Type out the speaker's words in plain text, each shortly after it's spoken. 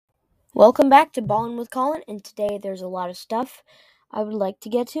Welcome back to Ballin' with Colin, and today there's a lot of stuff I would like to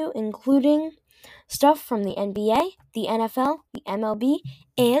get to, including stuff from the NBA, the NFL, the MLB,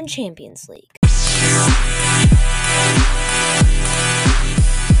 and Champions League.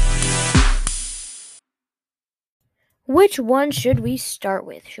 Which one should we start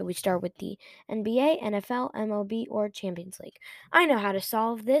with? Should we start with the NBA, NFL, MLB, or Champions League? I know how to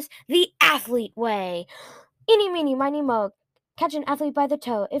solve this the athlete way. Eeny, meeny, miny, mo. Catch an athlete by the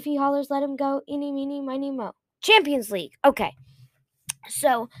toe. If he hollers, let him go. Eeny, meeny, miny, mo. Champions League. Okay,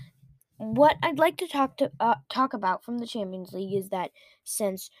 so what I'd like to talk about from the Champions League is that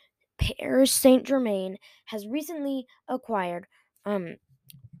since Paris Saint-Germain has recently acquired Lionel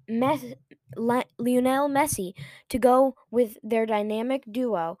Messi to go with their dynamic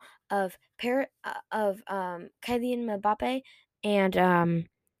duo of Kylian Mbappe and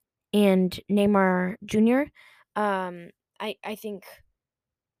Neymar Jr. I think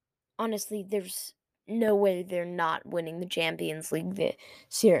honestly there's no way they're not winning the Champions League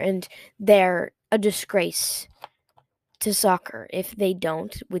this year, and they're a disgrace to soccer if they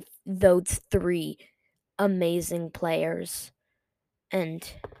don't with those three amazing players. And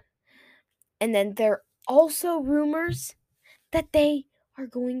then there are also rumors that they are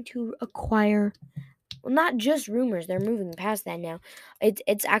going to acquire, well, not just rumors, they're moving past that now.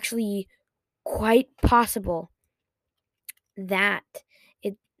 It's actually quite possible that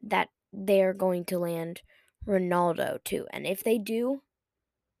that they're going to land Ronaldo too. And if they do,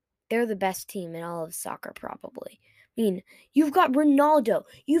 they're the best team in all of soccer probably. I mean, you've got Ronaldo,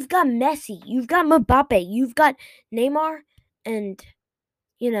 you've got Messi, you've got Mbappe, you've got Neymar, and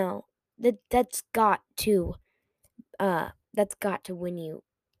you know, that's got to win you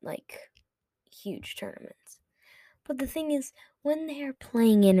like huge tournaments. But the thing is, when they're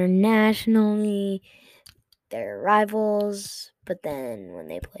playing internationally, they're rivals, but then when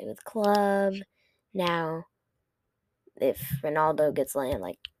they play with club, now if Ronaldo gets land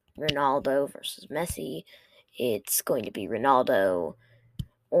like Ronaldo versus Messi, it's going to be Ronaldo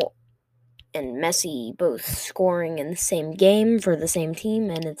and Messi both scoring in the same game for the same team,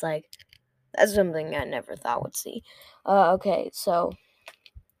 and it's like, that's something I never thought would see. Okay, so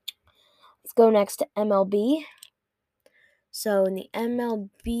let's go next to MLB. So in the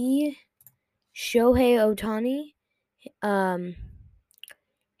MLB, Shohei Ohtani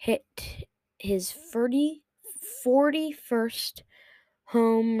hit his 41st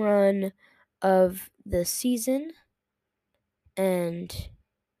home run of the season, and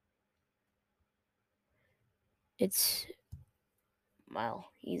he's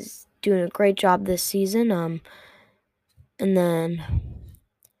doing a great job this season. And then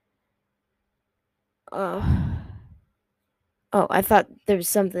I thought there was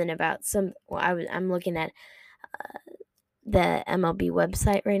something about I'm looking at the MLB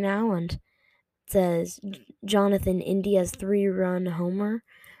website right now, and it says Jonathan India's 3-run homer.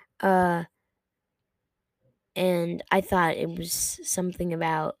 And I thought it was something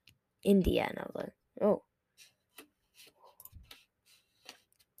about India, and I was like, oh.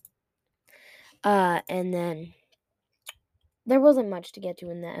 And then there wasn't much to get to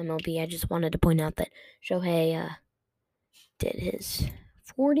in the MLB. I just wanted to point out that Shohei did his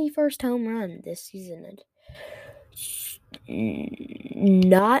 41st home run this season,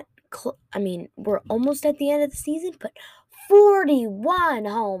 and we're almost at the end of the season, but 41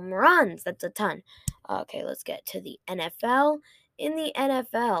 home runs. That's a ton. Okay, let's get to the NFL. In the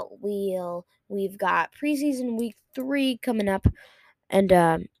NFL, we've got preseason week 3 coming up, and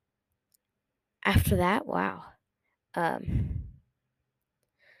after that, wow.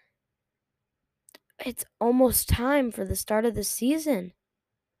 It's almost time for the start of the season.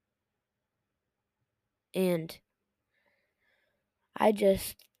 And I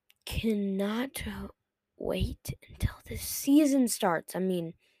just cannot wait until the season starts.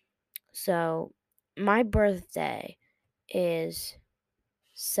 So my birthday is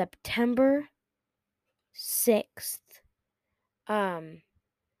September 6th. And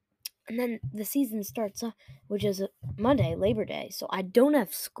then the season starts, which is Monday, Labor Day. So I don't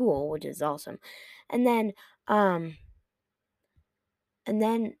have school, which is awesome. And then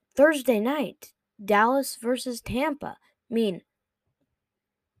Thursday night, Dallas versus Tampa.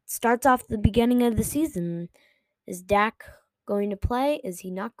 Starts off the beginning of the season. Is Dak going to play? Is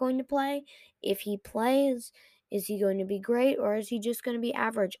he not going to play? If he plays, is he going to be great, or is he just going to be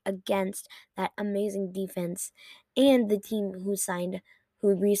average against that amazing defense and the team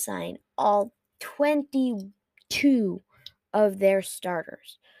who re-signed all 22 of their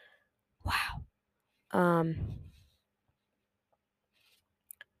starters? Wow.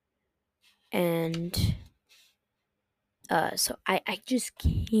 And So I just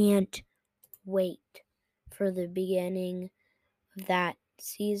can't wait for the beginning of that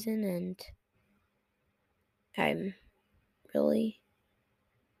season, and I'm really,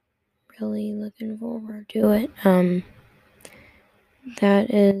 really looking forward to it. That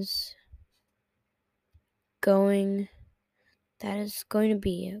is going to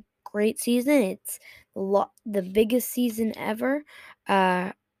be a great season. It's the biggest season ever,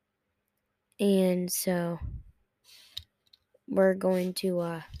 and so we're going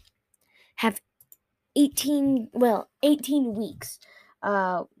to have 18 weeks,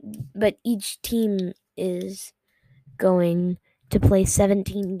 but each team is going to play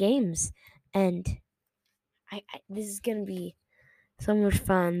 17 games, and this is going to be so much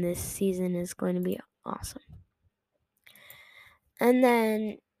fun. This season is going to be awesome. And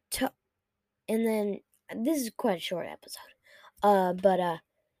then this is quite a short episode.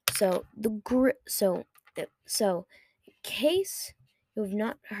 So in case you have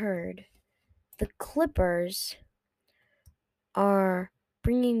not heard, the Clippers are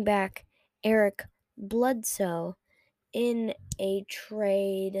bringing back Eric Bledsoe in a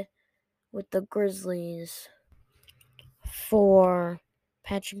trade with the Grizzlies for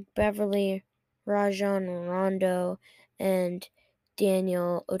Patrick Beverley, Rajon Rondo, and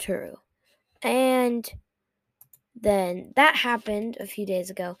Daniel Oturu. And then that happened a few days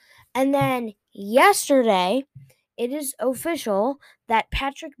ago. And then yesterday, it is official that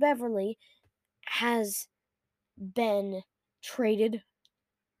Patrick Beverley has been traded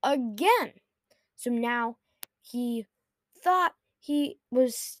again. So now he thought he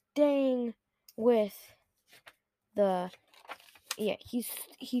was staying with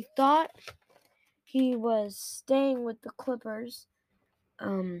he thought he was staying with the Clippers.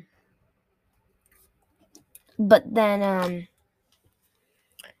 But then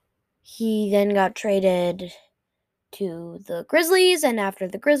he then got traded to the Grizzlies, and after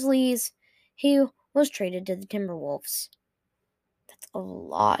the Grizzlies, he was traded to the Timberwolves. That's a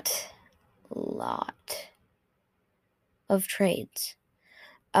lot of trades.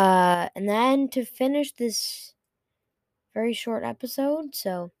 And then to finish this very short episode,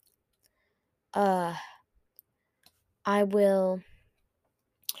 so I'm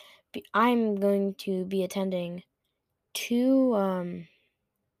going to be attending two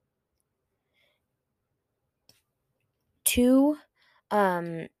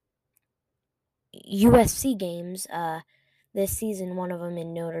USC games this season. One of them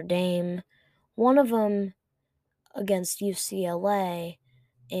in Notre Dame, one of them against UCLA,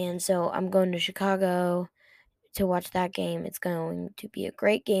 and so I'm going to Chicago to watch that game. It's going to be a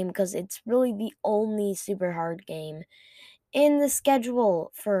great game because it's really the only super hard game in the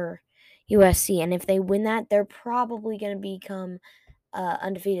schedule for USC, and if they win that, they're probably going to become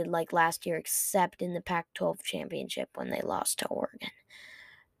undefeated like last year, except in the Pac-12 championship when they lost to Oregon.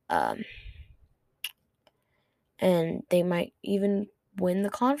 And they might even win the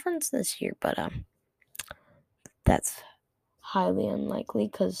conference this year, but that's highly unlikely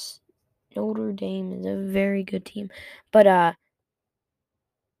because Notre Dame is a very good team. But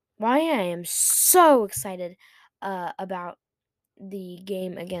why I am so excited about the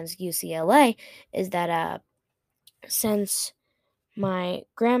game against UCLA is that since my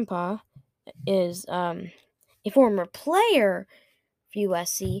grandpa is a former player for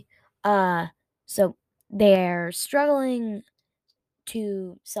USC, so they're struggling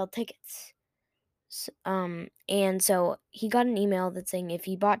to sell tickets. And so he got an email that's saying if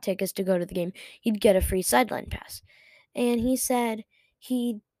he bought tickets to go to the game, he'd get a free sideline pass. And he said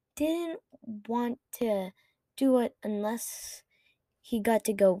he didn't want to do it unless he got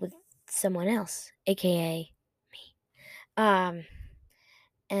to go with someone else, aka me.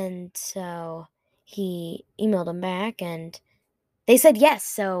 And so he emailed him back and they said yes.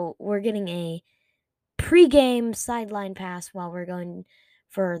 So we're getting a pre-game sideline pass while we're going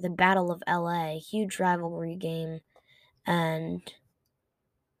for the Battle of LA, huge rivalry game, and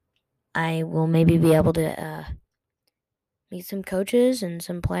I will maybe be able to meet some coaches and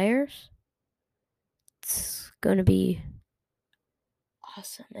some players. It's going to be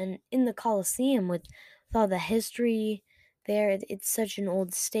awesome. And in the Coliseum with all the history there, it's such an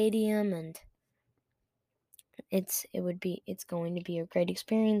old stadium, and it's going to be a great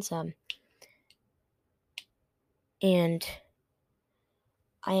experience. And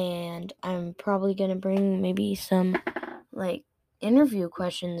I'm probably gonna bring maybe some like interview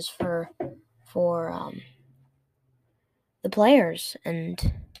questions for the players,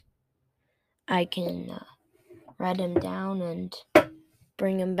 and I can write them down and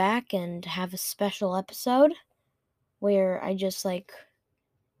bring them back and have a special episode where I just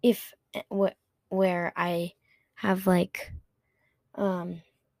where I have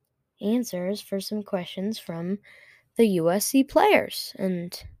answers for some questions from the USC players,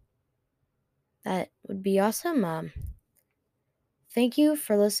 and that would be awesome. Thank you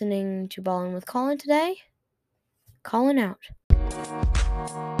for listening to Ballin' with Colin today. Colin out.